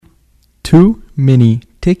too many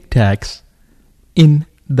Tic Tacs in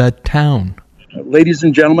the town. Ladies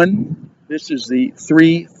and gentlemen, this is the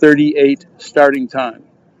 3:38 starting time.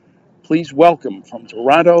 Please welcome from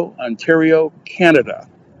Toronto, Ontario, Canada,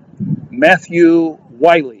 Matthew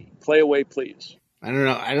Wiley. Play away, please. I don't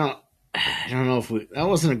know if that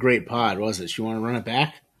wasn't a great pod, was it? You want to run it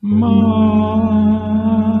back? I'm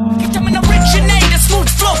an originator, smooth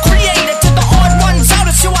flow creator. To the odd ones out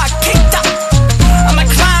of you I kicked up. I'm a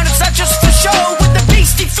clown, it's not just for show. With the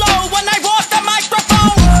beastie flow, when I walk the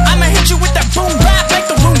microphone, I'ma hit you with that boom rap, make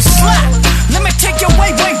the room slap. Let me take you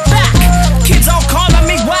way, way back. Kids all calling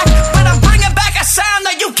me whack, but I'm bringing back a sound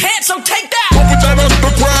that you can't, so take that. Pump it down on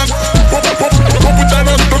the ground. Pump it down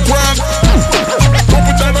on the ground. Pump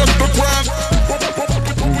it down on the ground.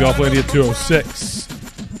 Golflandia 206.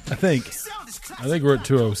 I think we're at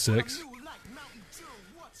 206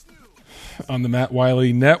 on the Matt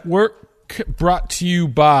Wiley Network, brought to you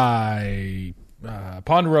by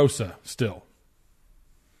Ponderosa. Still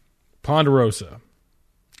Ponderosa.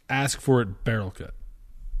 Ask for it barrel cut.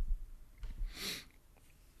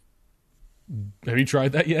 Have you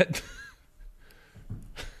tried that yet?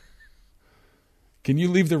 Can you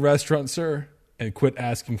leave the restaurant, sir, and quit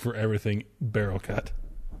asking for everything barrel cut?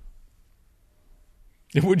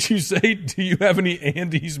 Would you say, do you have any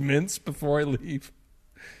Andy's mints before I leave?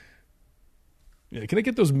 Yeah, can I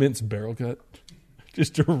get those mints barrel cut?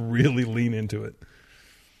 Just to really lean into it.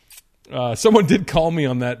 Someone did call me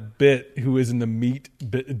on that bit who is in the meat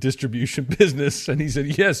distribution business, and he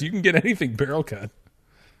said, yes, you can get anything barrel cut.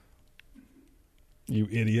 You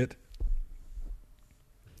idiot.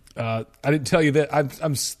 I didn't tell you that.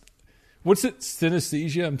 I'm what's it?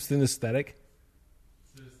 Synesthesia? I'm synesthetic.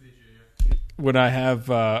 When I have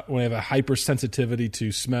a hypersensitivity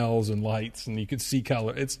to smells and lights, and you can see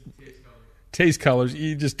color, it's taste colors.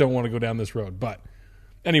 You just don't want to go down this road. But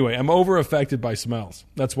anyway, I'm over affected by smells.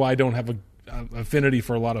 That's why I don't have an affinity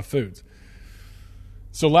for a lot of foods.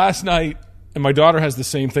 So last night, and my daughter has the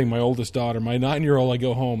same thing. My oldest daughter, my 9-year-old, I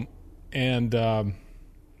go home, and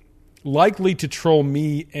likely to troll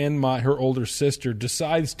me and her older sister,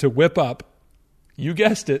 decides to whip up, you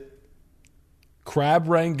guessed it, crab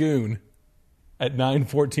rangoon at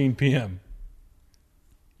 9:14 p.m.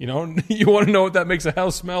 You know, you want to know what that makes a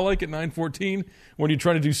house smell like at 9:14 when you're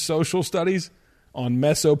trying to do social studies on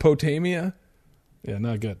Mesopotamia? Yeah,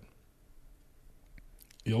 not good.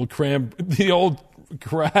 The old crab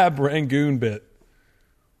rangoon bit.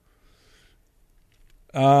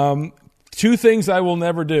 Two things I will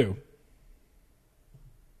never do.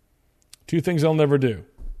 Two things I'll never do.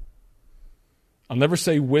 I'll never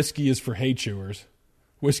say whiskey is for hay chewers.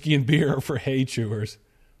 Whiskey and beer are for hay chewers,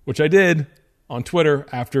 which I did on Twitter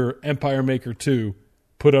after Empire Maker 2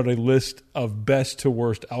 put out a list of best to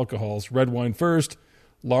worst alcohols. Red wine first,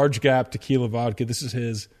 large gap tequila vodka. This is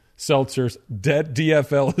his. Seltzers. Dead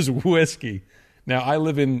DFL is whiskey. Now, I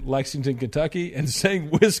live in Lexington, Kentucky, and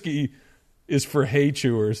saying whiskey is for hay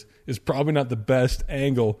chewers is probably not the best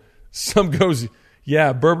angle. Some goes,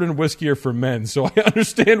 yeah, bourbon and whiskey are for men, so I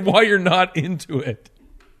understand why you're not into it.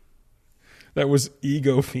 That was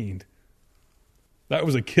Ego Fiend. That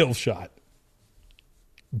was a kill shot.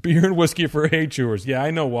 Beer and whiskey for hay chewers. Yeah,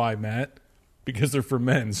 I know why, Matt. Because they're for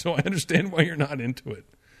men, so I understand why you're not into it.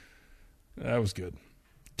 That was good.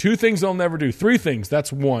 Two things I'll never do. Three things.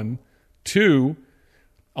 That's one. Two,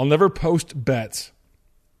 I'll never post bets,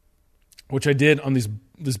 which I did on this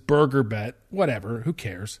burger bet. Whatever. Who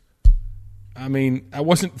cares? I mean, I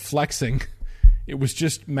wasn't flexing. It was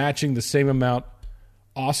just matching the same amount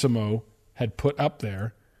Osimo had put up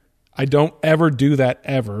there. I don't ever do that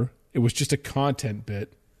ever. It was just a content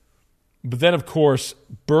bit. But then, of course,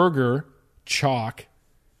 burger, chalk,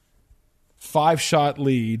 5-shot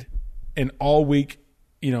lead, and all week,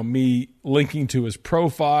 me linking to his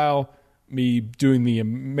profile, me doing the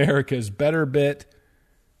America's Better bit.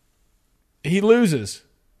 He loses.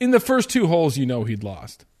 In the first 2 holes, he'd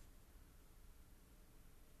lost.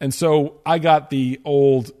 And so I got the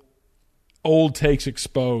old takes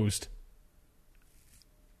exposed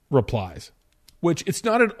replies, which it's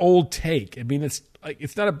not an old take. I mean, it's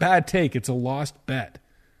not a bad take. It's a lost bet.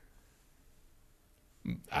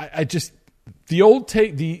 I just, the old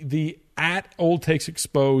take, the at old takes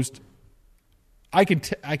exposed, I can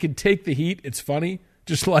take the heat. It's funny.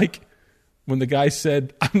 Just like when the guy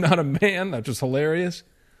said, I'm not a man, that was hilarious.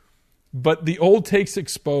 But the old takes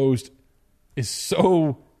exposed is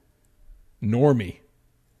so normie.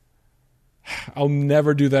 I'll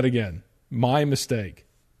never do that again. My mistake.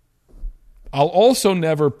 I'll also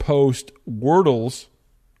never post Wordles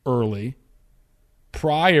early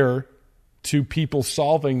prior to people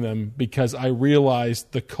solving them because I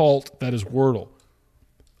realized the cult that is Wordle.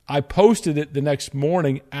 I posted it the next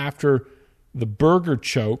morning after the burger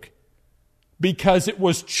choke because it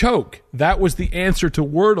was choke. That was the answer to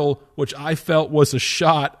Wordle, which I felt was a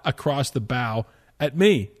shot across the bow at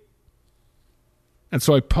me. And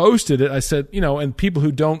so I posted it. I said, and people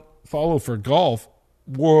who don't follow for golf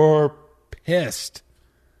were pissed.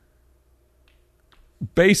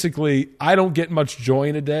 Basically, I don't get much joy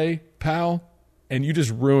in a day, pal, and you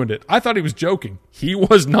just ruined it. I thought he was joking. He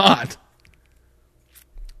was not.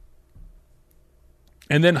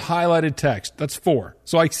 And then highlighted text. That's 4.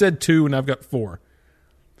 So I said 2 and I've got 4.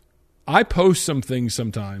 I post some things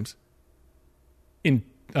sometimes in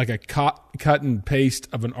like a cut and paste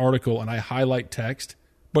of an article and I highlight text,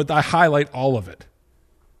 but I highlight all of it.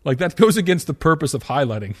 Like that goes against the purpose of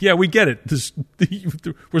highlighting. Yeah, we get it.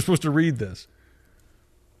 We're supposed to read this.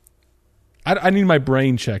 I need my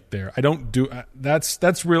brain checked there. I don't do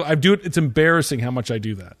that's real. I do it. It's embarrassing how much I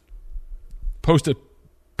do that. Post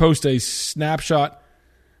a snapshot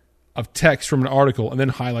of text from an article and then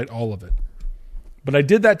highlight all of it. But I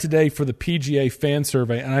did that today for the PGA fan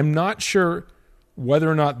survey, and I'm not sure whether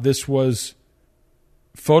or not this was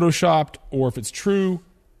photoshopped or if it's true.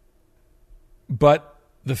 But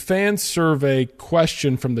the fan survey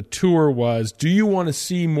question from the tour was, do you want to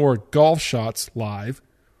see more golf shots live?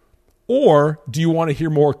 Or do you want to hear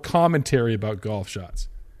more commentary about golf shots?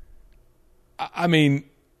 I mean,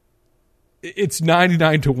 it's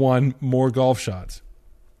 99-1 more golf shots.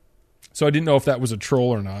 So I didn't know if that was a troll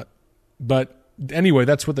or not. But anyway,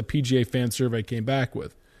 that's what the PGA fan survey came back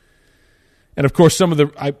with. And of course, some of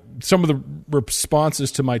the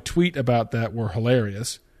responses to my tweet about that were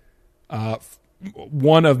hilarious.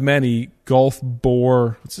 One of many, Golf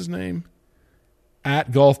Boar, what's his name?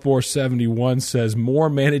 At Golf Boar 71 says, more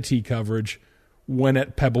manatee coverage when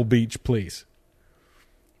at Pebble Beach, please.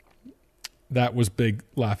 That was big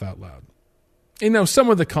laugh out loud. Some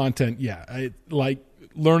of the content, like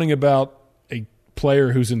learning about a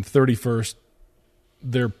player who's in 31st,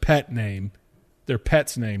 their pet's name,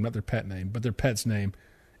 not their pet name, but their pet's name,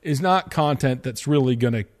 is not content that's really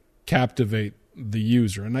going to captivate the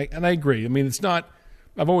user. And I agree. I mean, it's not,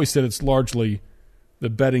 I've always said it's largely the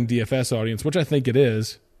betting DFS audience, which I think it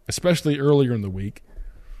is, especially earlier in the week.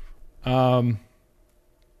 There's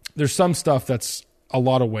some stuff that's a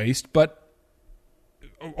lot of waste, but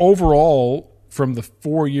overall, from the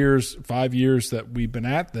 5 years that we've been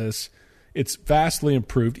at this, it's vastly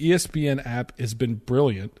improved. ESPN app has been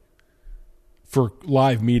brilliant for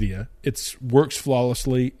live media. It works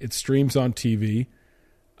flawlessly. It streams on TV.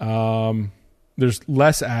 There's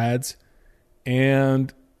less ads,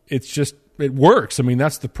 and it works. I mean,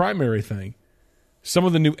 that's the primary thing. Some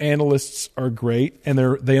of the new analysts are great, and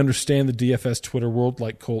they understand the DFS Twitter world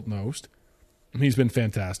like Colt Knost. He's been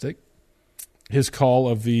fantastic. His call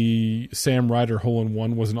of the Sam Ryder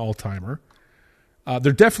hole-in-one was an all-timer.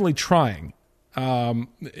 They're definitely trying.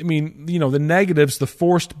 The negatives, the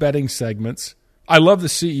forced betting segments. I love the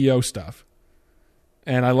CEO stuff.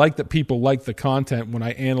 And I like that people like the content when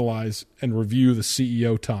I analyze and review the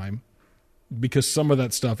CEO time, because some of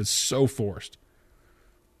that stuff is so forced.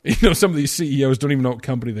 Some of these CEOs don't even know what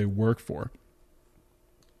company they work for.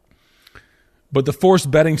 But the forced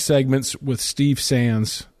betting segments with Steve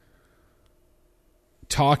Sands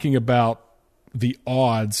talking about the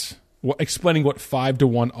odds, explaining what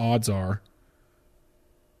 5-1 odds are,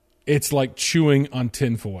 it's like chewing on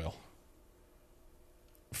tinfoil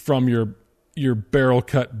from your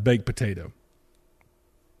barrel-cut baked potato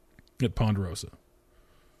at Ponderosa.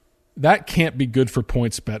 That can't be good for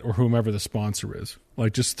PointsBet or whomever the sponsor is.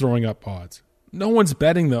 Like just throwing up odds. No one's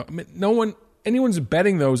betting though. I mean, anyone's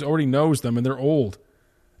betting those already knows them and they're old.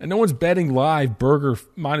 And no one's betting live burger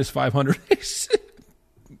minus 500.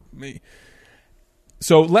 Me.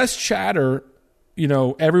 So less chatter,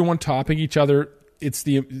 everyone topping each other. It's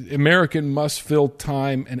the American must fill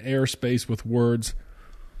time and airspace with words.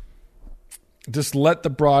 Just let the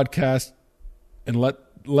broadcast and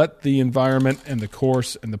let the environment and the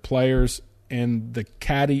course and the players and the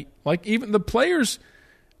caddy, like even the Players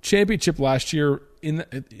Championship last year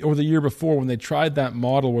or the year before, when they tried that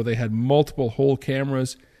model where they had multiple hole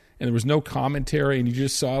cameras and there was no commentary and you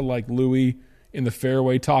just saw like Louis in the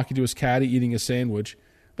fairway talking to his caddy eating a sandwich.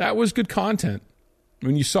 That was good content. I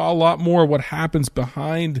mean, you saw a lot more of what happens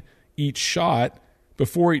behind each shot,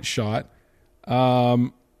 before each shot,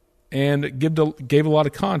 and it gave a lot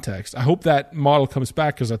of context. I hope that model comes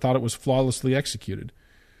back because I thought it was flawlessly executed.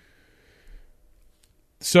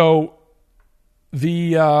 So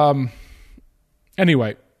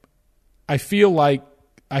anyway, I feel like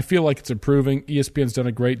it's improving. ESPN's done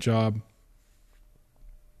a great job.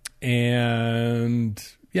 And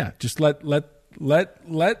yeah, just let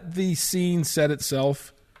the scene set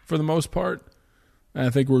itself for the most part. And I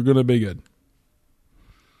think we're going to be good.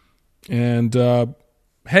 And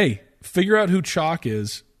hey, figure out who Chalk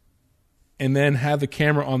is, and then have the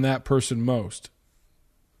camera on that person most,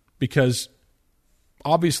 because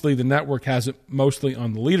obviously the network has it mostly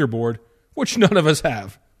on the leaderboard, which none of us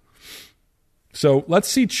have. So let's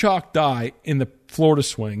see Chalk die in the Florida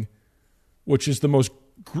swing, which is the most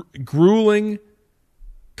grueling,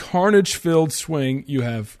 carnage-filled swing. You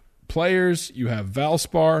have players, you have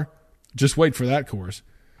Valspar. Just wait for that course.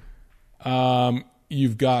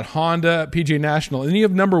 You've got Honda, PGA National, and you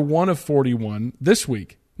have number 1 of 41 this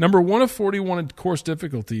week. Number 1 of 41 in course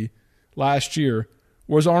difficulty last year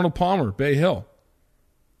was Arnold Palmer, Bay Hill.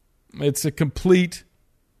 It's a complete,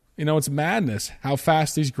 it's madness how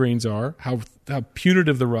fast these greens are, how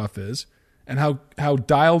punitive the rough is, and how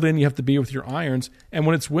dialed in you have to be with your irons. And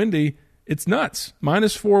when it's windy, it's nuts.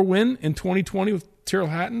 -4 win in 2020 with Tyrrell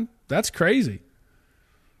Hatton, that's crazy.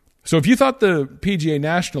 So if you thought the PGA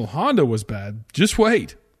National Honda was bad, just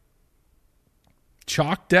wait.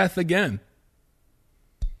 Chalk death again.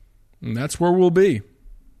 And that's where we'll be.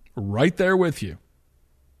 Right there with you.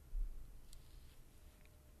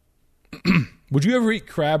 Would you ever eat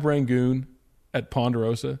crab rangoon at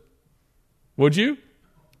Ponderosa? Would you?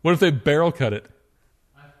 What if they barrel cut it?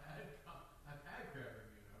 I've had crab rangoon.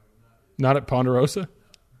 Not at Ponderosa?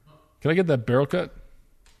 Can I get that barrel cut?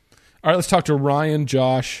 All right, let's talk to Ryan,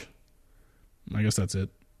 Josh. I guess that's it.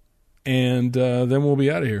 And then we'll be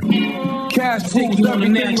out of here. Cash rules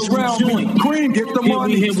everything around me. Cream, get the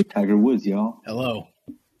money. Tiger Woods, y'all. Hello.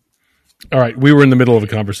 All right, we were in the middle of a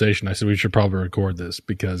conversation. I said we should probably record this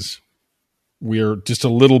because we're just a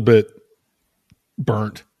little bit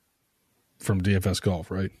burnt from DFS golf,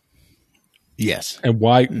 right? Yes. And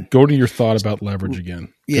why? Go to your thought about leverage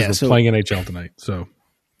again. Yeah, we're playing NHL tonight. So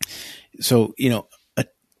a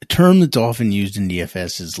term that's often used in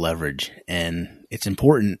DFS is leverage, and it's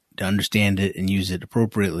important to understand it and use it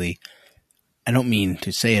appropriately. I don't mean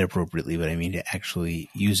to say it appropriately, but I mean to actually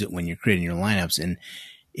use it when you're creating your lineups. And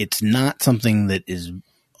it's not something that is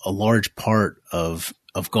a large part of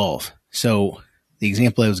golf. So the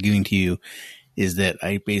example I was giving to you is that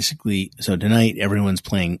so tonight everyone's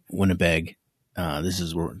playing Winnipeg. This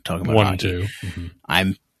is where we're talking about 1 hockey. 2. Mm-hmm.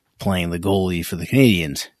 I'm playing the goalie for the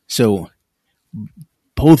Canadians. So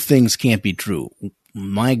both things can't be true.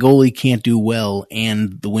 My goalie can't do well,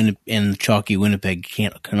 and the chalky Winnipeg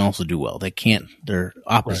can also do well. They can't. They're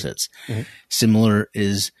opposites. Right. Mm-hmm. Similar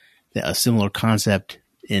is a similar concept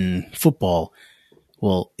in football.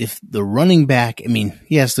 Well, if the running back,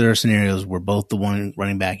 yes, there are scenarios where both the one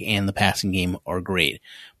running back and the passing game are great,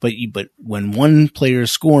 but when one player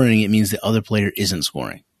is scoring, it means the other player isn't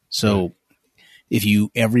scoring. So if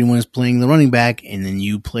everyone's playing the running back and then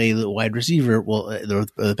you play the wide receiver, well,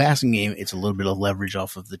 the passing game, it's a little bit of leverage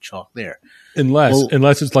off of the chalk there.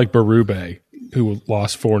 Unless it's like Berube, who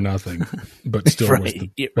lost 4-0, but still was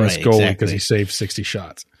the best goalie because he saved 60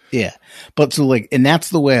 shots. Yeah. But and that's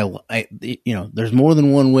the way there's more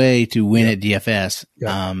than one way to win at DFS.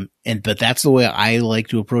 Yeah. But that's the way I like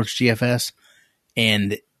to approach DFS.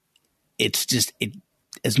 And it's just,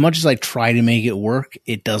 as much as I try to make it work,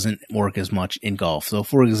 it doesn't work as much in golf. So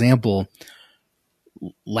for example,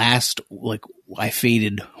 I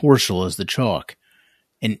faded Horschel as the chalk.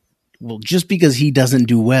 And just because he doesn't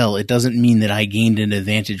do well, it doesn't mean that I gained an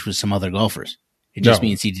advantage with some other golfers. It just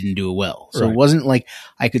means he didn't do it well. So It wasn't like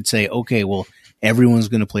I could say, okay, well, everyone's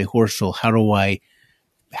going to play Horschel. How do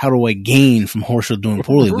I gain from Horschel doing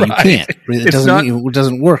poorly? Well, you can't. It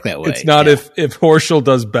doesn't work that way. It's not if Horschel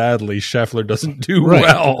does badly, Scheffler doesn't do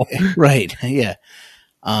well. Right. Yeah.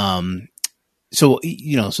 So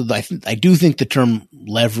I do think the term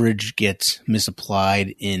leverage gets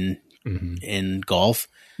misapplied in golf.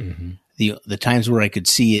 Mm-hmm. The times where I could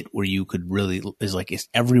see it, where you could really is like if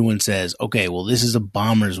everyone says, okay, well, this is a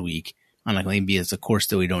Bombers week. Maybe it's a course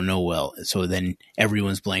that we don't know well. So then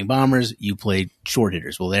everyone's playing Bombers, you play short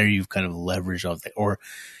hitters. Well, there you've kind of leveraged off that. Or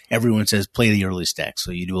everyone says play the early stack,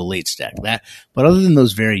 so you do a late stack. But other than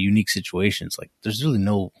those very unique situations, there's really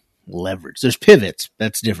no leverage. There's pivots.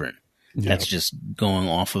 That's different. Yeah. That's just going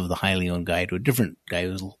off of the highly owned guy to a different guy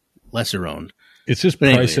who's lesser owned. It's just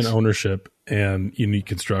price and ownership and unique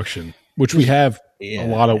construction, which we have a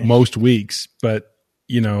lot of most weeks, but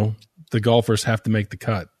the golfers have to make the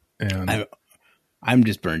cut. And I'm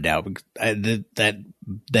just burned out because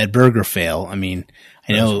that burger fail. I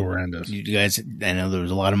know horrendous. You guys. I know there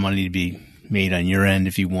was a lot of money to be made on your end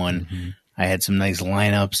if you won. Mm-hmm. I had some nice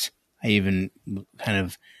lineups. I even kind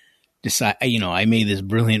of I made this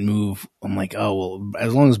brilliant move. I'm like, oh, well,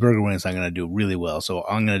 as long as Berger wins, I'm going to do really well. So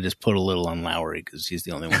I'm going to just put a little on Lowry because he's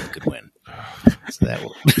the only one that could win. So that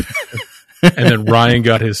will. And then Ryan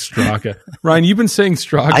got his Straka. Ryan, you've been saying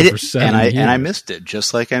Straka for 7 years. And I missed it,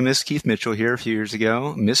 just like I missed Keith Mitchell here a few years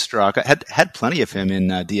ago. Missed Straka. Had plenty of him in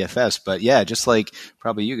DFS, but yeah, just like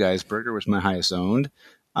probably you guys, Berger was my highest owned.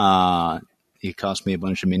 He cost me a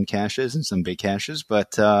bunch of min cashes and some big cashes,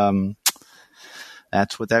 but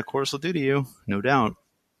that's what that course will do to you, no doubt.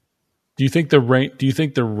 Do you think the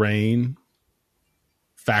rain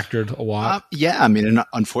factored a lot? Yeah, I mean, and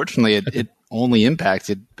unfortunately, it only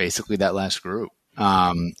impacted basically that last group.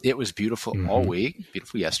 It was beautiful all week,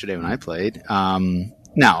 beautiful yesterday when I played.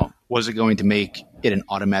 Now, was it going to make it an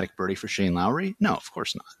automatic birdie for Shane Lowry? No, of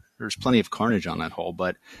course not. There's plenty of carnage on that hole,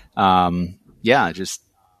 but yeah, just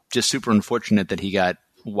super unfortunate that he got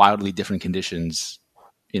wildly different conditions,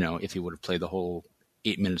 if he would have played the whole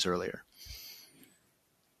 8 minutes earlier.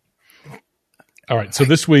 All right, so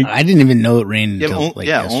this week I didn't even know it rained until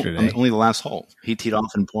yesterday. Only the last hole. He teed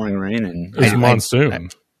off in pouring rain, and it was monsoon.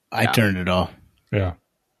 I turned it off. Yeah,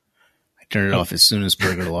 I turned it off as soon as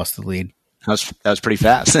Berger lost the lead. That was pretty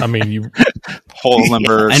fast. I mean, you hole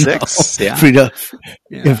number 6, freed up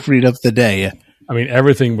the day. Yeah. I mean,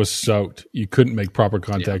 everything was soaked. You couldn't make proper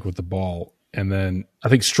contact with the ball, and then I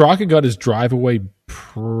think Straka got his drive away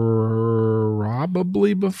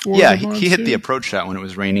probably before. Yeah, he hit the approach shot when it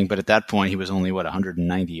was raining, but at that point he was only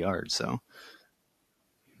 190 yards. So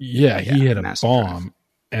yeah, he hit a bomb, drive.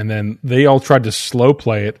 And then they all tried to slow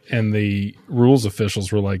play it, and the rules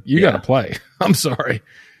officials were like, "You got to play." I'm sorry.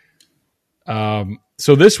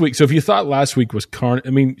 So this week, if you thought last week was carnage, I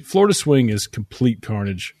mean, Florida Swing is complete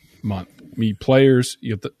carnage month. I mean, players,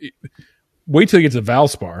 you have to wait till you get to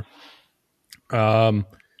Valspar.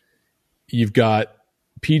 You've got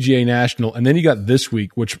PGA National, and then you got this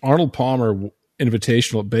week, which Arnold Palmer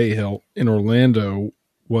Invitational at Bay Hill in Orlando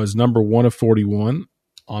was number 1 of 41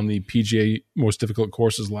 on the PGA most difficult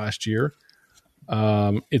courses last year.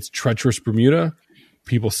 It's treacherous Bermuda.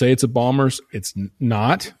 People say it's a Bombers. It's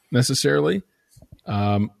not necessarily.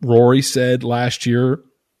 Rory said last year,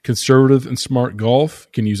 conservative and smart golf,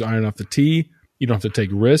 can use iron off the tee. You don't have to take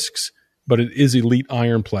risks, but it is elite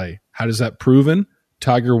iron play. How does that proven?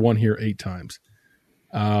 Tiger won here 8 times.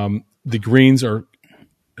 The greens are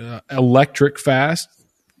electric fast,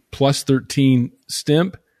 plus 13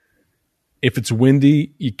 stimp. If it's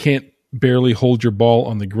windy, you can't barely hold your ball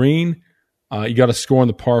on the green. You got to score on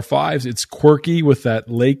the par 5s. It's quirky with that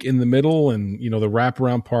lake in the middle and, the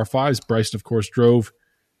wraparound par 5s. Bryson, of course, drove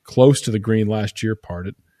close to the green last year,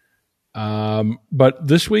 parted. But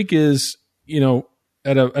this week is,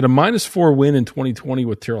 at a -4 win in 2020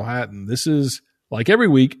 with Tyrrell Hatton. This is like every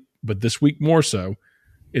week, but this week more so.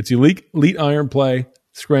 It's elite iron play,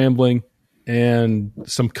 scrambling, and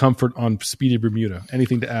some comfort on Speedy Bermuda.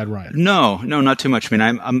 Anything to add, Ryan? No, not too much. I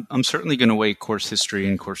mean, I'm certainly going to weigh course history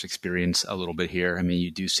and course experience a little bit here. I mean, you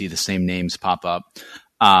do see the same names pop up.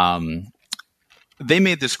 They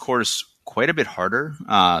made this course quite a bit harder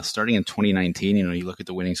starting in 2019. You look at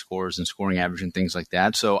the winning scores and scoring average and things like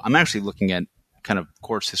that. So I'm actually looking at kind of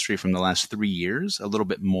course history from the last 3 years a little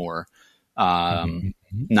bit more.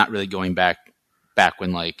 Not really going back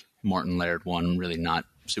when like Martin Laird won, really not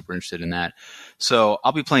super interested in that. So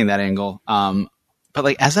I'll be playing that angle. But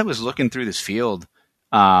like, as I was looking through this field,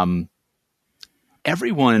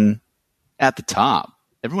 everyone at the top,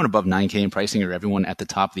 everyone above 9K in pricing, or everyone at the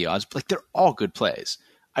top of the odds, like they're all good plays.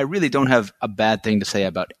 I really don't have a bad thing to say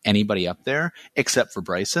about anybody up there, except for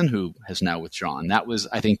Bryson, who has now withdrawn. That was,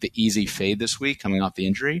 I think, the easy fade this week coming off the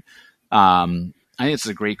injury. I think it's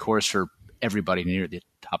a great course for everybody near the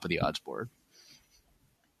top of the odds board.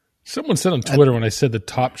 Someone said on Twitter when I said the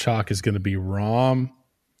top chalk is going to be Rahm.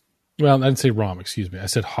 Well, I didn't say Rahm, excuse me. I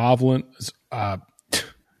said Hovland,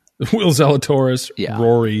 Will Zalatoris,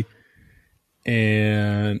 Rory,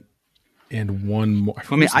 and one more.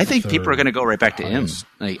 I mean, I think people are going to go right back to him.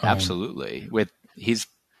 Like, absolutely. He's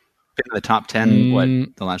been in the top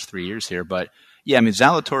 10 the last 3 years here, but yeah, I mean,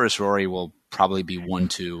 Zalatoris, Rory will probably be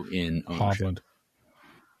 1-2 in ownership. Hovland.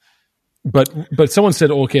 But someone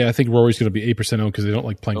said, okay, I think Rory's going to be 8% owned because they don't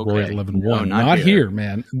like playing Rory at 11-1. No, not here,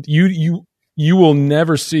 man. You will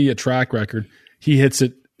never see a track record. He hits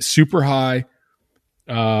it super high.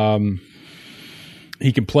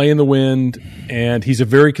 He can play in the wind, and he's a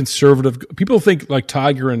very conservative. People think like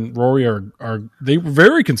Tiger and Rory are they were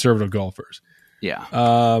very conservative golfers.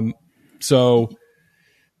 Yeah. So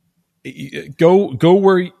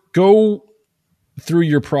go through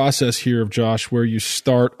your process here of Josh, where you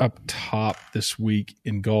start up top this week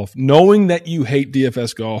in golf, knowing that you hate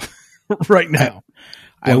DFS golf right now.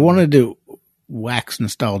 I wanted to wax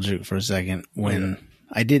nostalgic for a second when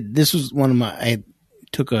I did. This was one of my. I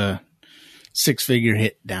took a 6-figure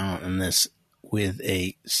hit down on this with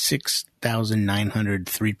a 6,900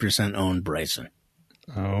 3% owned Bryson.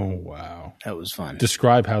 Oh, wow. That was fun.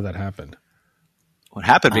 Describe how that happened. What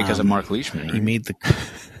happened because of Mark Leishman? He made the.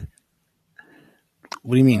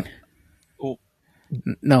 What do you mean? Oh.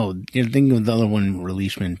 No, you're thinking of the other one where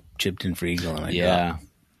Leishman chipped in for Eagle. And I Yeah.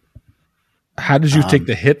 How did you take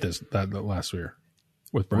the hit that last year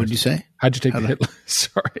with Bryson? What did you say? How'd you take the hit?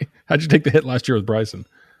 Sorry. How'd you take the hit last year with Bryson?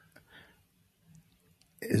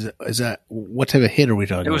 Is that what type of hit are we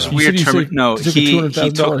talking about? It was You weird. said you No, took a he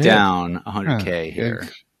 $200,000 took hit. down 100K here.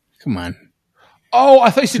 Come on. Oh,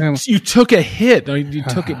 I thought you said you took a hit. No, you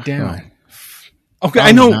took it Come down. on. Okay,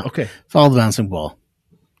 I know. Okay. Follow the bouncing ball.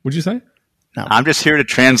 What'd you say? I'm just here to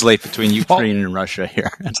translate between Ukraine and Russia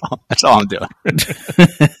here. That's all I'm doing.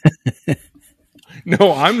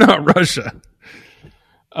 No, I'm not Russia.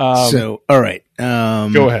 So, all right.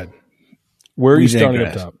 Go ahead. Where are you starting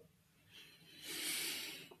up top?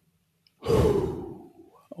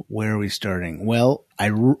 Where are we starting? Well,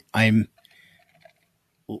 I'm.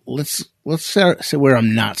 Let's start where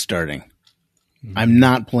I'm not starting. I'm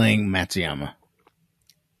not playing Matsuyama.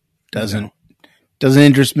 Doesn't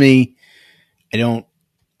interest me. Doesn't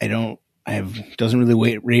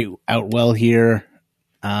really rate out well here.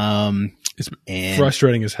 It's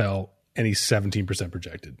frustrating as hell, and he's 17%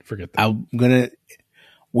 projected. Forget that. I'm gonna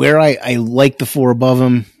where I like the 4 above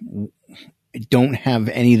him. I don't have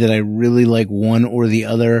any that I really like, one or the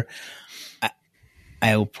other.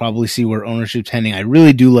 I'll probably see where ownership's heading. I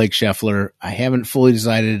really do like Scheffler. I haven't fully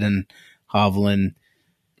decided on Hovland.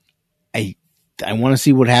 I want to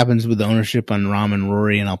see what happens with the ownership on Rahm and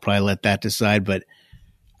Rory, and I'll probably let that decide. But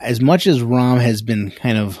as much as Rahm has been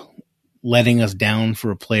kind of letting us down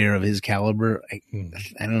for a player of his caliber, I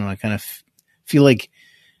don't know. I kind of feel like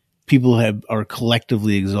people are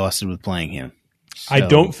collectively exhausted with playing him. So, I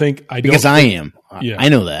am. Yeah. I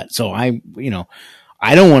know that. So I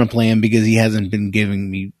don't want to play him because he hasn't been giving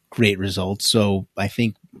me great results. So I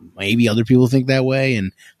think maybe other people think that way,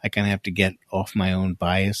 and I kind of have to get off my own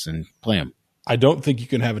bias and play him. I don't think you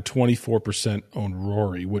can have a 24% owned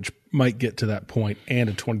Rory, which might get to that point, and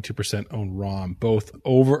a 22% owned Rahm, both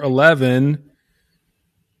over 11.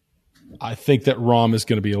 I think that Rahm is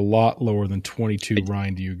going to be a lot lower than 22.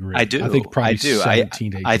 Ryan, do you agree? I do. I think probably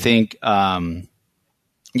 17 to 18. I think,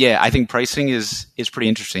 I think pricing is pretty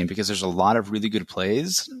interesting because there's a lot of really good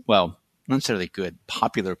plays. Well, not necessarily good,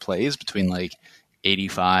 popular plays between like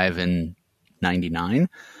 85 and 99.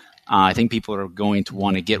 I think people are going to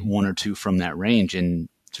want to get one or two from that range, and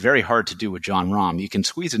it's very hard to do with Jon Rahm. You can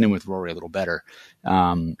squeeze it in with Rory a little better.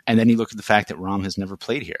 And then you look at the fact that Rahm has never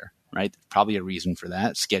played here, right? Probably a reason for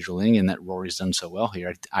that, scheduling, and that Rory's done so well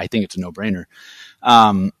here. I think it's a no-brainer.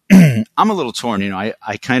 I'm a little torn.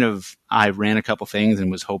 I ran a couple things and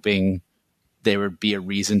was hoping there would be a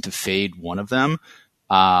reason to fade one of them.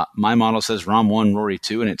 My model says Rahm 1, Rory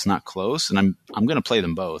 2, and it's not close, and I'm going to play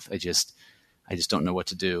them both. I just don't know what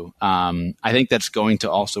to do. I think that's going to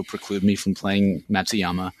also preclude me from playing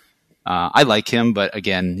Matsuyama. I like him, but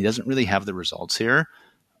again, he doesn't really have the results here.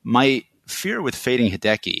 My fear with fading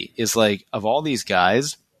Hideki is like, of all these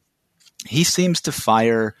guys, he seems to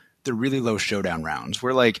fire the really low showdown rounds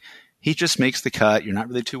where like he just makes the cut. You're not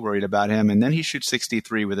really too worried about him. And then he shoots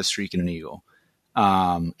 63 with a streak and an eagle.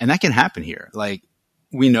 And that can happen here. Like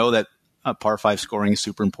we know that par 5 scoring is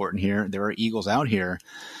super important here. There are eagles out here.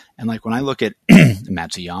 And like when I look at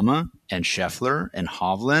Matsuyama and Scheffler and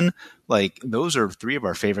Hovland, like those are 3 of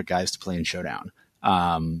our favorite guys to play in showdown.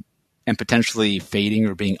 And potentially fading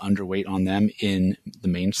or being underweight on them in the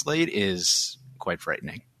main slate is quite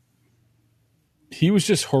frightening. He was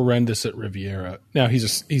just horrendous at Riviera. Now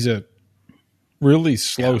he's a really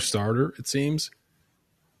slow starter, it seems.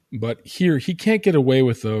 But here he can't get away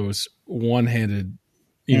with those one-handed,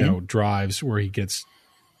 drives where he gets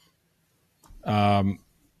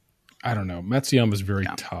I don't know. Matsuyama is very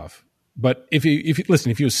tough. But if he was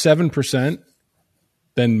 7%,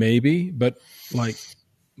 then maybe, but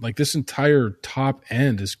like this entire top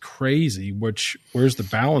end is crazy, where's the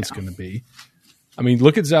balance going to be? I mean,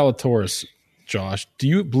 look at Zalatoris, Josh. Do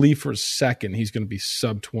you believe for a second he's going to be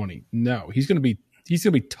sub 20? No, he's going to be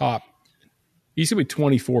top. He's going to be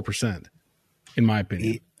 24%, in my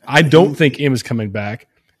opinion. I don't think Im is coming back.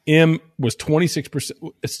 Im was 26%.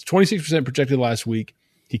 It's 26% projected last week.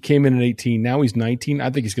 He came in at 18. Now he's 19. I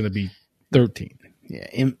think he's going to be 13. Yeah,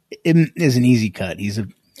 Im is an easy cut. He's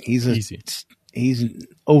easy. He's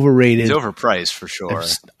overrated. He's overpriced for sure.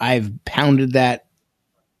 I've pounded that.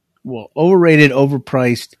 Well, overrated,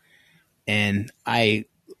 overpriced, and I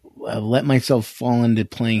let myself fall into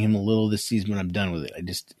playing him a little this season when I'm done with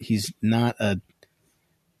it. He's not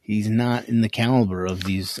in the caliber of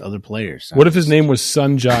these other players. What if his name was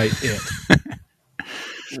Sunjai It?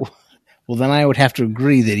 Well, then I would have to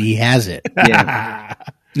agree that he has it. Yeah.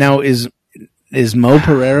 Now, is Mo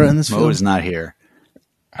Pereira in this Mo film? is not here.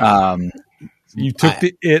 You took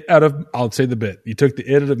the it out of, I'll say the bit. You took the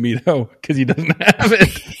it out of Mito because he doesn't have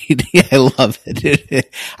it. Yeah, I love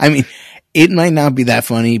it. I mean, it might not be that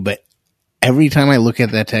funny, but every time I look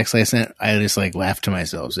at that text I sent, I just like laugh to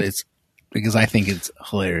myself. It's because I think it's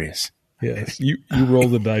hilarious. Yes, you roll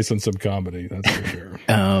the dice on some comedy. That's for sure.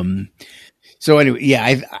 So anyway,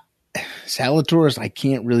 yeah, Zalatoris, I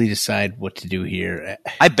can't really decide what to do here.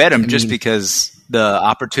 I bet him just because the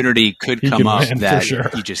opportunity could come can up win, that for sure.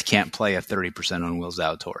 you just can't play a 30% on Will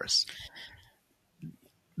Zalatoris.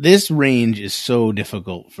 This range is so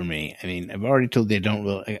difficult for me. I mean, I've already told you I don't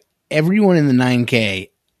really. Everyone in the 9K,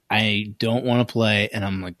 I don't want to play, and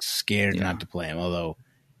I'm like scared not to play him. Although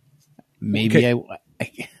maybe I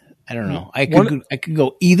don't know. I could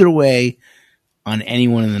go either way on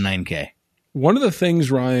anyone in the 9K. One of the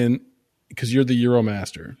things, Ryan, because you're the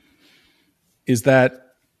Euromaster, is that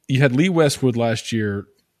you had Lee Westwood last year,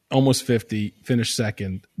 almost 50, finished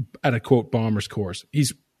second at a quote Bombers course.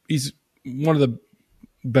 He's one of the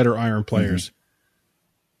better iron players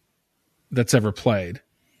that's ever played.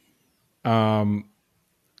 The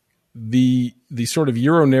sort of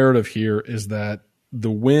Euro narrative here is that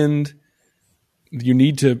the wind, you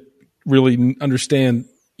need to really understand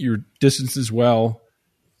your distances well.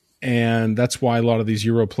 And that's why a lot of these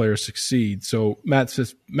Euro players succeed. So Matt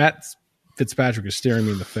Fitzpatrick is staring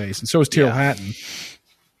me in the face, and so is Tyrrell Hatton,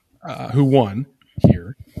 who won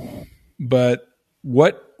here. But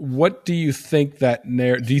what do you think that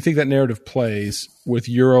do you think that narrative plays with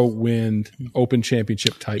Euro Wind Open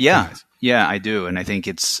Championship type guys? Yeah, I do, and I think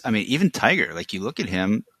even Tiger. Like you look at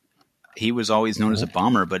him, he was always known as a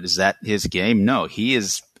bomber, but is that his game? No, he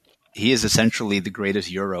is essentially the greatest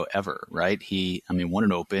Euro ever, right? Won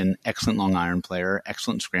an Open, excellent long iron player,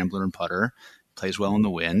 excellent scrambler and putter, plays well in the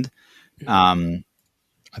wind. I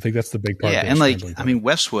think that's the big part. Yeah, and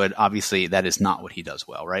Westwood, obviously that is not what he does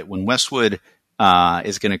well, right? When Westwood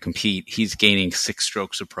is going to compete, he's gaining 6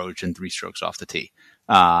 strokes approach and 3 strokes off the tee.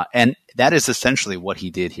 And that is essentially what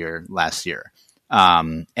he did here last year.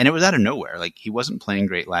 And it was out of nowhere. Like he wasn't playing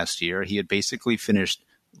great last year. He had basically finished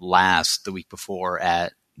last the week before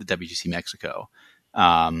at the WGC Mexico.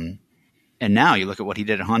 And now you look at what he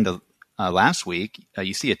did at Honda last week,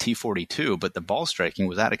 you see a T42, but the ball striking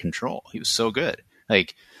was out of control. He was so good.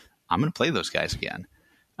 Like, I'm going to play those guys again.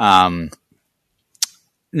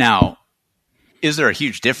 Now, is there a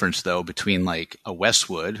huge difference, though, between like a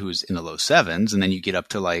Westwood, who's in the low 7s, and then you get up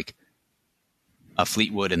to like a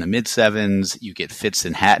Fleetwood in the mid 7s, you get Fitz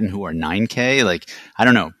and Hatton, who are 9K? Like, I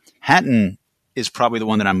don't know. Hatton is probably the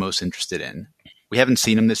one that I'm most interested in. We haven't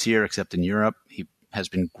seen him this year except in Europe. He has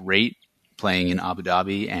been great playing in Abu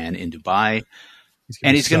Dhabi and in Dubai.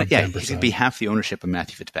 He's going to be half the ownership of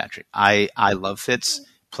Matthew Fitzpatrick. I love Fitz,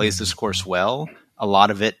 plays this course well. A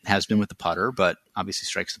lot of it has been with the putter, but obviously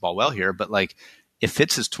strikes the ball well here. But like if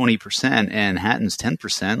Fitz is 20% and Hatton's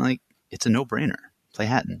 10%, like it's a no-brainer. Play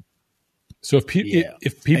Hatton. So if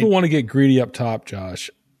people want to get greedy up top, Josh,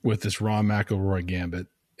 with this Rahm McIlroy gambit,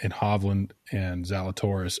 and Hovland and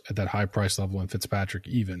Zalatoris at that high price level and Fitzpatrick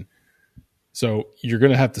even. So you're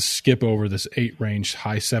going to have to skip over this 8 range,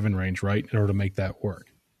 high 7 range, right, in order to make that work.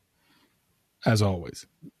 As always.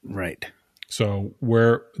 Right. So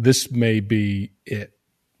where this may be it,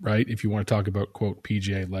 right, if you want to talk about, quote,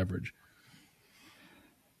 PGA leverage.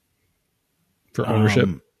 For ownership.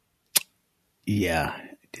 Yeah, I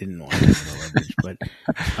didn't want to leverage, but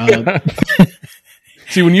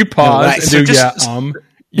see, when you pause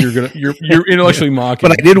you're intellectually mocking.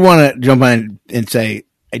 But I did want to jump on and say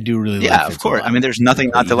I do really like. Yeah, of course. I mean, there's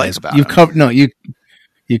nothing not to like about him.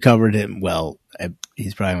 You covered him well.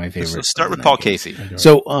 He's probably my favorite. Let's start with Paul Casey.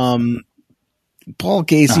 So, Paul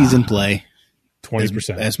Casey's in play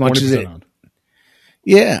 20%, as much as it. Owned.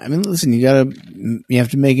 Yeah, I mean, listen, you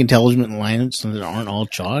have to make intelligent alignments that aren't all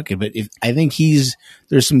chalk. But I think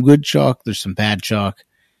there's some good chalk, there's some bad chalk.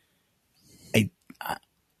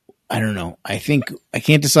 I don't know. I think I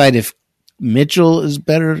can't decide if Mitchell is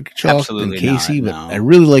better chalk than Casey, but I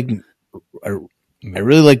really like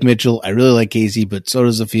Mitchell. I really like Casey, but so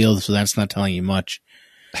does the field, so that's not telling you much.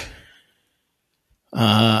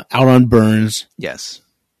 Out on Burns. Yes.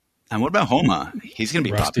 And what about Homa? He's going to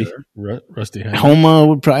be popular. Rusty Homa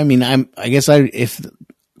would probably, my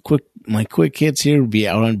quick hits here would be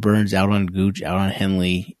out on Burns, out on Gooch, out on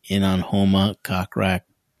Henley, in on Homa, Kokrak,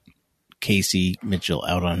 Casey Mitchell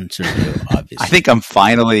out on Sergio, obviously. I think I'm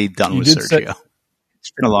finally done You with did Sergio.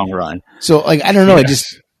 It's been a long run. So, like, I don't know. Yeah.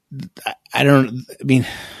 I mean,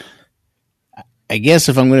 I guess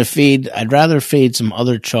if I'm going to fade, I'd rather fade some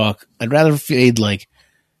other chalk. I'd rather fade like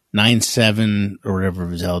 9-7 or whatever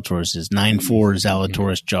Zalatoris is, 9-4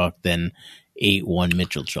 Zalatoris chalk than 8-1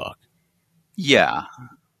 Mitchell chalk. Yeah.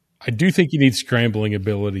 I do think you need scrambling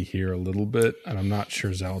ability here a little bit, and I'm not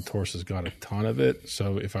sure Zalatoris has got a ton of it.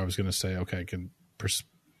 So if I was going to say, okay, I can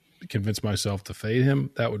convince myself to fade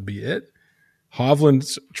him, that would be it.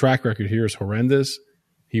 Hovland's track record here is horrendous.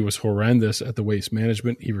 He was horrendous at the Waste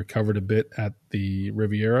Management. He recovered a bit at the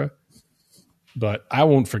Riviera. But I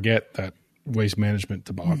won't forget that Waste Management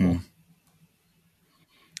debacle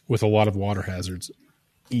with a lot of water hazards,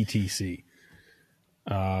 etc.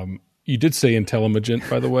 You did say Intelligent,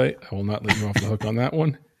 by the way. I will not let you off the hook on that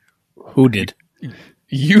one. Who did?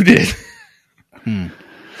 You did.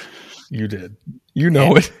 You did. You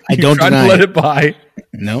know it. I You don't tried deny to let it. it by.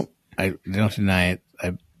 No, I don't deny it.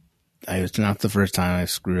 It's not the first time I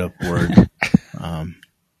screwed up a word.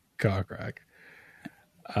 Cockrack.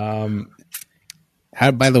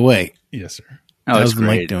 How? By the way, Yes, sir. Oh, how's it's the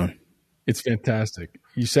mic great. doing? It's fantastic.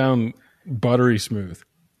 You sound buttery smooth.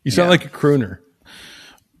 You sound like a crooner.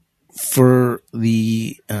 For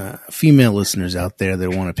the female listeners out there that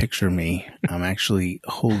want to picture me, I'm actually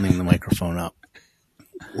holding the microphone up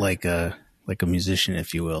like a musician,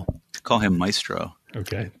 if you will. Call him Maestro.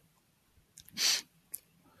 Okay.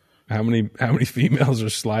 How many females are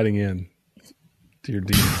sliding in to your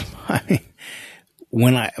DMs?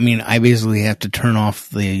 I basically have to turn off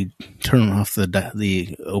the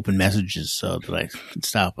open messages so that I can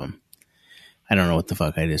stop them. I don't know what the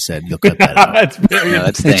fuck I just said. You'll cut that out. That's very No,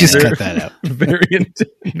 that's Just standard. cut that out.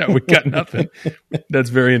 No, we got nothing. That's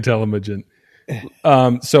very intelligent.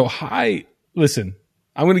 Listen,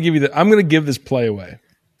 I'm going to give this play away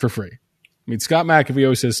for free. I mean, Scott McAfee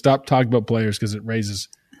always says stop talking about players because it raises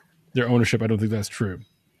their ownership. I don't think that's true.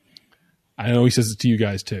 I know he says it to you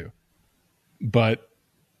guys too,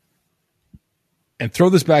 and throw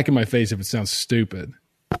this back in my face if it sounds stupid.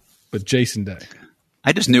 But Jason Day.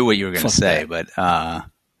 I just knew what you were going to say, but I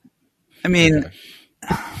mean,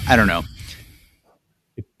 I don't know.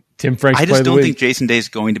 Tim Frank's I play just of the don't week. think Jason Day is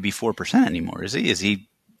going to be 4% anymore. Is he? Is he?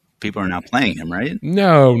 People are not playing him, right?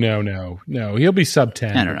 No. He'll be sub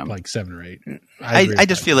 10, I don't know. like 7 or 8. I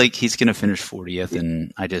just feel like he's going to finish 40th,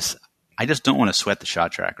 and I just don't want to sweat the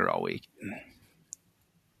shot tracker all week.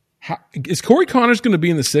 Is Corey Connors going to be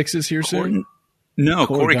in the sixes here soon? No,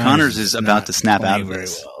 Corey Connors is not about to snap out of playing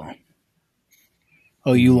this. very well.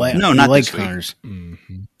 Oh, you like? No, you not like this week. Connors.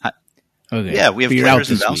 I- Okay. Yeah, we have But you're out Trailers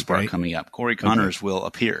and this week, Valspar right? coming up. Corey Connors will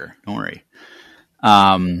appear. Don't worry.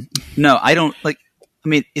 No, I don't like. I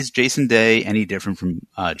mean, is Jason Day any different from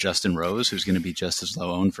Justin Rose, who's going to be just as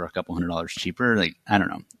low owned for a couple $100 cheaper? Like, I don't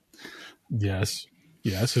know. Yes.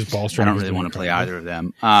 His ball I strike. don't really want to play either of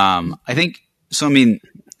them. I think so. I mean,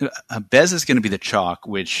 Bez is going to be the chalk,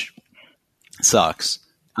 which sucks.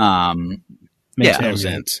 Makes no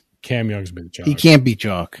sense. Cam Young's been the chalk. He can't be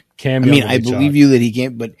chalk. Cam I mean, Young will I be believe chalk. you that he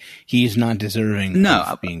can't, but he's not deserving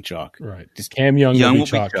of being chalk. Right. Cam Young Young will will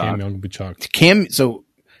be be chalk. chalk. Cam Young will be chalk.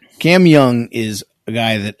 Cam Young is a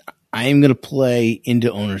guy that I'm going to play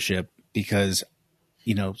into ownership because,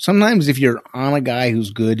 sometimes if you're on a guy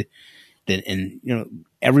who's good,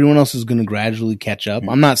 everyone else is going to gradually catch up.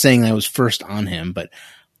 I'm not saying I was first on him, but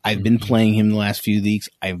I've been playing him the last few weeks.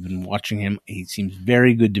 I've been watching him. He seems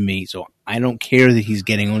very good to me. So I don't care that he's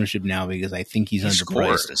getting ownership now because I think he's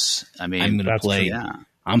underpriced. Scores. I mean, I'm going to that's play. true. Yeah.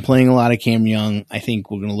 I'm playing a lot of Cam Young. I think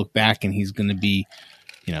we're going to look back and he's going to be,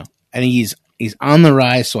 I think he's on the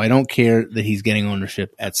rise. So I don't care that he's getting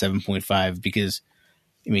ownership at 7.5 because,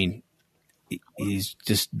 he's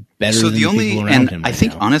just better So than the only, people around and him. I right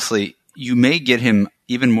think now. honestly, you may get him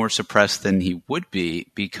even more suppressed than he would be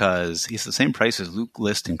because he's the same price as Luke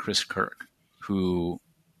List and Chris Kirk, who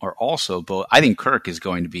are also both. I think Kirk is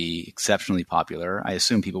going to be exceptionally popular. I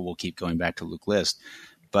assume people will keep going back to Luke List,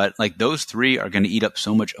 but like those three are going to eat up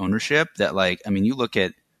so much ownership that you look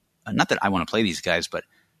at, not that I want to play these guys, but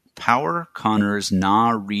Power, Connors, Nah,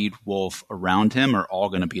 Reed, Wolf around him are all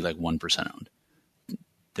going to be like 1% owned.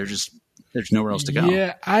 There's nowhere else to go.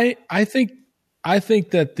 Yeah, I think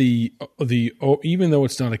that the even though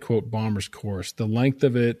it's not a quote bomber's course, the length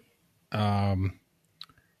of it, I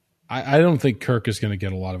don't think Kirk is going to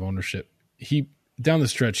get a lot of ownership. He down the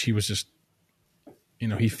stretch, he was just,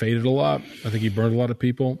 he faded a lot. I think he burned a lot of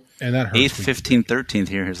people, and that hurts. 8th, 15th, 13th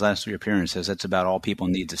here, his last 3 appearances. That's about all people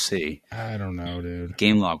need to see. I don't know, dude.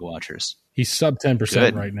 Game log watchers. He's sub 10%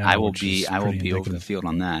 Good. right now. I will which be is I will pretty be over the indicative. field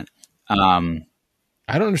on that.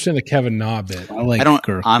 I don't understand the Kevin Na bit. I like I don't.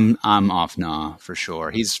 Kirk. I'm off Na for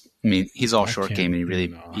sure. He's all short can't game, and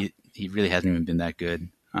do he really hasn't even been that good.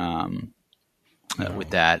 With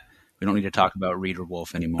that, we don't need to talk about Reed or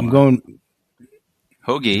Wolf anymore. I'm going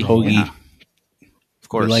Hoagie. Hoagie. Of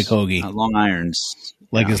course, We like Hoagie. Long irons.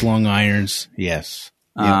 Like his long irons. Yes.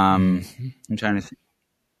 Yep. I'm trying to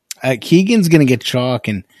think. Keegan's going to get chalk,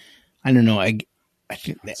 and I don't know. I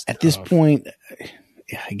think that at this point,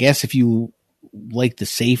 I guess if you like the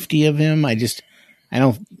safety of him, I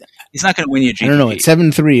don't. He's not going to win you a GPP. I don't know. At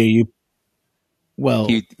 7-3, are you? Well,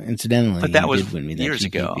 He- incidentally, but that he was did win me that years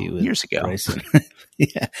ago. GPP with Years ago. Bryson.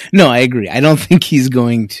 Yeah. No, I agree. I don't think he's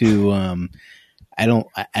going to. I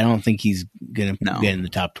don't think he's going to get in the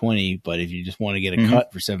top 20. But if you just want to get a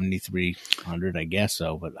cut for 7,300, I guess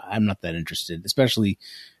so. But I'm not that interested, especially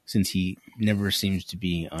since he never seems to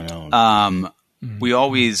be unowned. We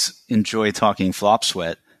always enjoy talking flop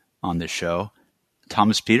sweat on this show.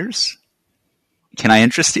 Thomas Peters, can I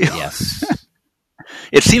interest you? Yes.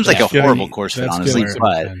 It seems like a Getting- horrible course fit, that's honestly, getting some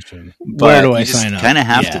but attention. Where do you I just sign up? kind of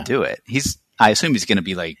have Yeah. to do it. I assume he's going to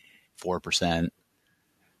be like 4%.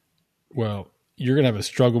 Well, you're going to have a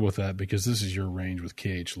struggle with that because this is your range with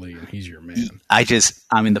KH Lee, and he's your man.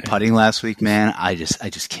 I'm in the putting last week, man. I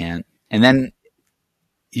just can't. And then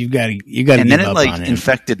You got to and give then it up like on him.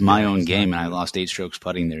 infected my own game, and I lost 8 strokes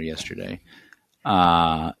putting there yesterday.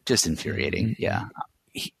 Just infuriating. Yeah.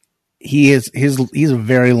 He's a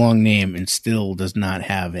very long name and still does not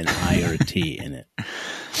have an I or a T in it.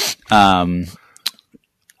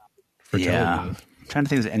 Yeah. Telling I'm trying to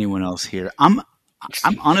think if there's anyone else here. I'm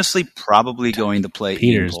honestly probably going to play Ian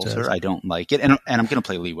Peters Poulter. does. I don't like it, and I'm going to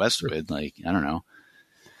play Lee Westwood. Like, I don't know.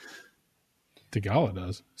 Tagala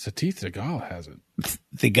does. Satif Tagala has it.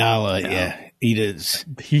 The Gala, yeah, he does.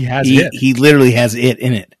 He has it. He literally has it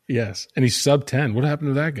in it. Yes. And he's sub 10. What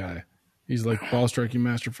happened to that guy? He's like ball striking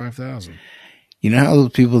master 5,000. You know how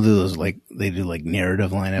people do those, like they do like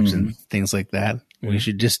narrative lineups and things like that. We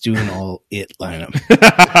should just do an all it lineup.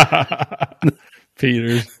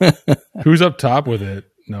 Peters. Who's up top with it?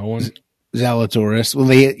 No one. Zalatoris. Well,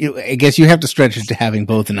 I guess you have to stretch it to having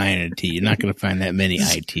both an I and a T. You're not going to find that many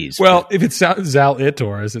ITs. Well, if it's Zal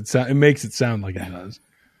Itorres, it makes it sound like it does.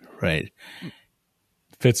 right.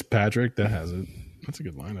 Fitzpatrick, that has it. That's a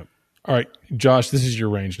good lineup. All right, Josh, this is your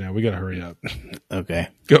range now. We got to hurry up. Okay.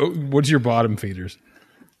 Go. What's your bottom feeders?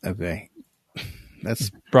 Okay. That's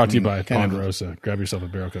Brought to you by kind of- Ponderosa. Grab yourself a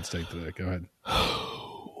barrel cut steak today. Go ahead.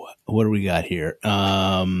 what do we got here?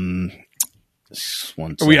 Are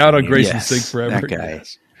we out on Grayson Yes, Steak forever? that guy.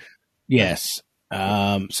 Yes.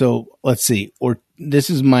 So let's see. Or this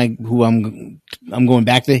is who I'm going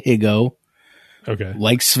back to Higo, Okay.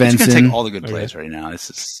 like He's going to take Svensson, all the good plays right now. This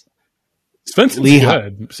is Spencer's Lee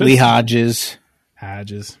good. Lee Hodges.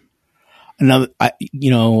 Hodges. Another, you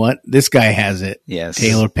know what? This guy has it. yes.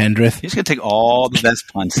 Taylor Pendrith. He's going to take all the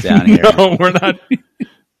best punts down here. No, we're not.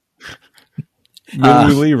 Will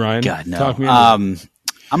we Lee, Ryan? God, no. Talk me into it.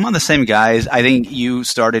 I'm on the same guys. I think you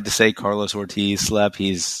started to say Carlos Ortiz slept.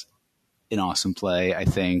 He's an awesome play, I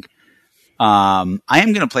think. I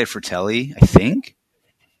am going to play Fratelli, I think,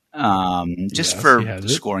 just Yes, he for has it.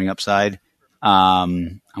 scoring upside.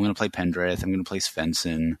 I'm going to play Pendrith. I'm going to play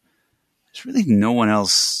Svensson. There's really no one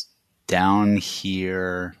else down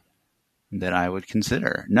here that I would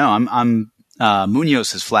consider. No, I'm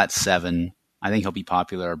Munoz is flat 7. I think he'll be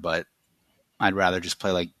popular, but I'd rather just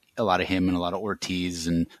play like a lot of him and a lot of Ortiz.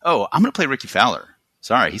 And I'm going to play Ricky Fowler.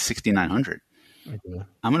 Sorry, he's 6,900. Okay.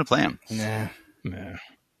 I'm going to play him. Nah,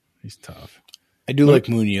 he's tough. I do like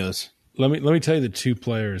Munoz. Let me tell you the two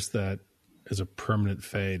players that is a permanent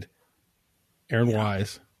fade. Aaron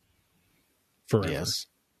Wise, forever, Yes.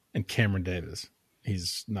 and Cameron Davis.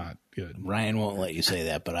 He's not good. Ryan won't let you say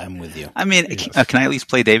that, but I'm with you. I mean, can I at least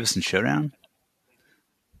play Davis in Showdown?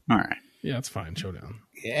 All right. Yeah, it's fine. Showdown.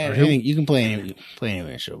 Yeah, Or I who- think you can play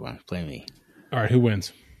anyway. Sure, play me. All right, who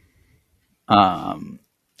wins?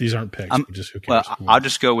 These aren't picks. But just who Well, cares? Who I'll wins?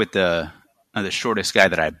 just go with the shortest guy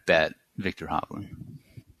that I bet, Victor Hovland.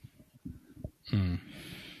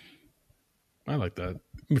 I like that.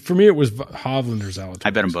 For me, it was Hovland or Zalatoris.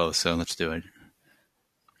 I bet them both, so let's do it.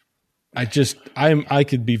 I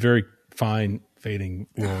could be very fine fading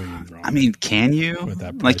Rory and Ron. I mean, can you? With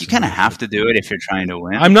that Like, you price kind of of have to do it if you're trying to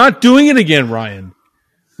win. I'm not doing it again, Ryan.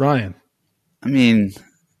 Ryan, I mean,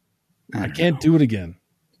 I can't do it again.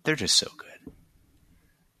 they're just so good.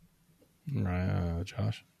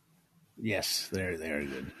 Josh. Yes, they're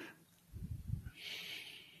good.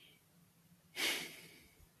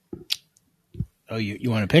 Oh, you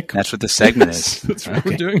want to pick? That's what the segment is. That's what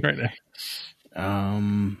we're doing right now.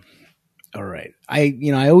 All right.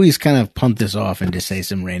 I always kind of punt this off and just say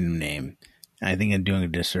some random name. I think I'm doing a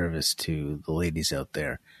disservice to the ladies out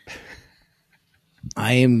there.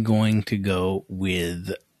 I am going to go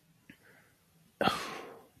with...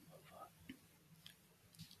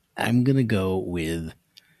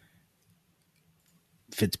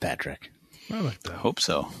 Fitzpatrick. I like that. Hope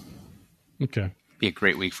so. Okay. Be a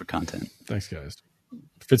great week for content. Thanks, guys.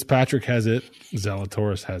 Fitzpatrick has it.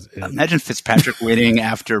 Zalatoris has it. Imagine Fitzpatrick winning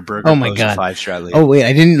after Berger Oh my blows God. a 5-strat lead. Oh, wait.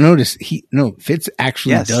 I didn't notice. Fitz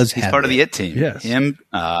actually yes, does he's have part of it. the IT team. Yes. Him,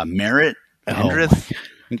 Merritt, Oh Hendrith.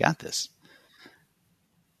 You got this.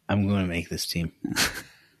 I'm going to make this team.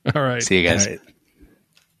 All right. See you guys. All right.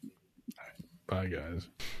 Bye, guys.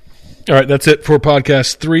 All right, that's it for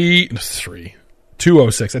podcast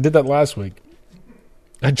 206. I did that last week.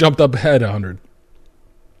 I jumped up ahead 100.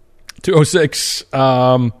 206.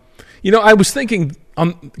 I was thinking,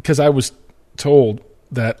 because I was told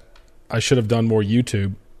that I should have done more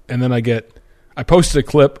YouTube, and then I posted a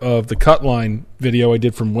clip of the cut line video I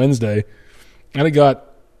did from Wednesday, and it got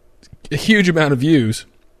a huge amount of views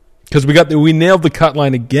because we nailed the cut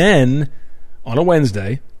line again on a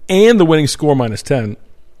Wednesday, and the winning score -10.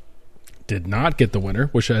 Did not get the winner.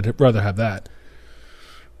 Wish I'd rather have that.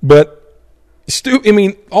 But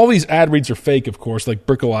all these ad reads are fake, of course, like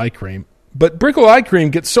Brickle Eye Cream. But Brickle Eye Cream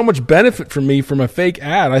gets so much benefit from me from a fake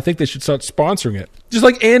ad. I think they should start sponsoring it. Just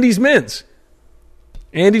like Andy's Mints.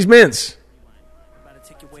 Andy's Mints.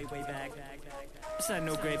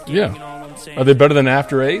 Yeah. Are they better than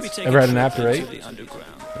After Eight? Ever had an After Eight?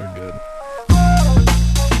 They're good.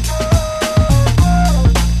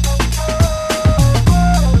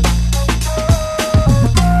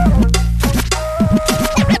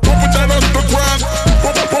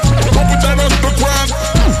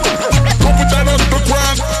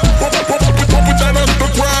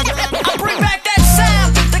 I bring back that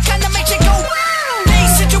sound, the kind that makes you go wow.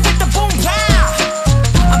 Bass hit you with the boom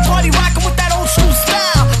pow. I'm party rocking with that old school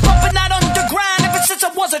style, bumping that underground ever since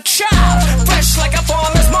I was a child. Fresh like a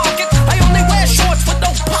farmer's market, I only wear shorts with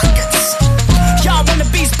no pockets. Y'all wanna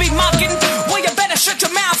beast be mocking? Well, you better shut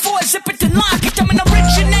your mouth for zip it and lock it. I'm an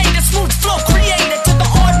originator, smooth flow creator. To the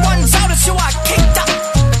odd ones out, it's who I kicked up.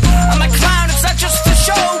 I'm a clown, it's not just a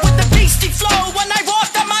show with the beastie flow. When I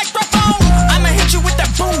walk the microphone, I'ma hit you with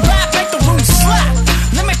that boom rap, make the room slap.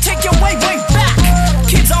 Let me take you way, way back.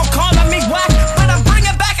 Kids all calling me whack, but I'm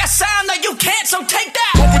bringing back a sound that you can't, so take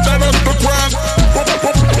that. Pump it that underground. Pump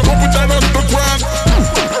it that underground.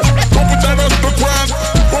 Pump it that underground.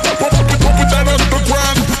 Pump it that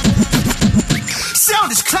underground.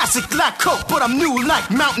 Sound is classic like Coke, but I'm new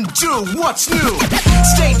like Mountain Dew. What's new?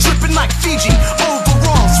 Stay dripping like Fiji.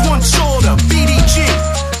 Overalls, one shoulder, BDG.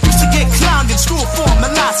 Used to get clowned in school for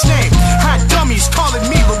my last name. Had dummies calling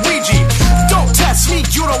me Luigi. Don't test me,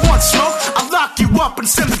 you don't want smoke. I'll lock you up and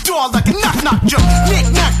send the door like a knock-knock joke.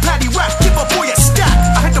 Knick-knack, patty whack, give up for your stack.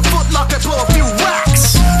 I hit the Foot Locker, blow a few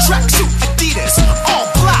racks. Tracksuit, Adidas, all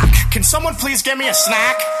black. Can someone please get me a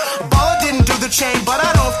snack? Baller didn't do the chain, but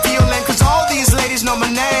I don't feel lame, cause all these ladies know my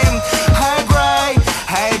name. Hey Gray,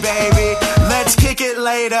 hey baby, let's kick it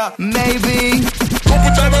later, maybe. Pump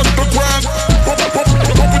it that underground. Pump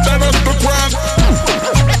it that underground.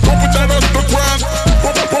 Pump it that underground.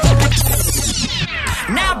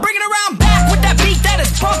 Now bring it around back with that beat that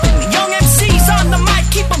is bumping. Young MCs on the mic,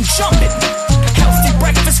 keep them jumping. Healthy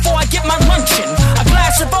breakfast before I get my luncheon. A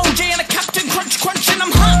glass of OJ and a Captain Crunch Crunch and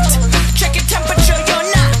I'm hot. Check your temperature, you're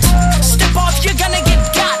not. Step off, you're gonna get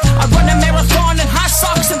got. I run a marathon in high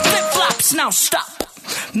socks and flip-flops. Now stop,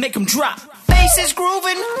 make them drop. Bass is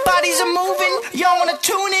grooving, bodies are moving. Y'all wanna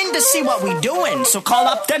tune in to see what we doing. So call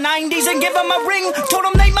up the 90s and give them a ring. Told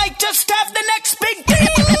them they might just have the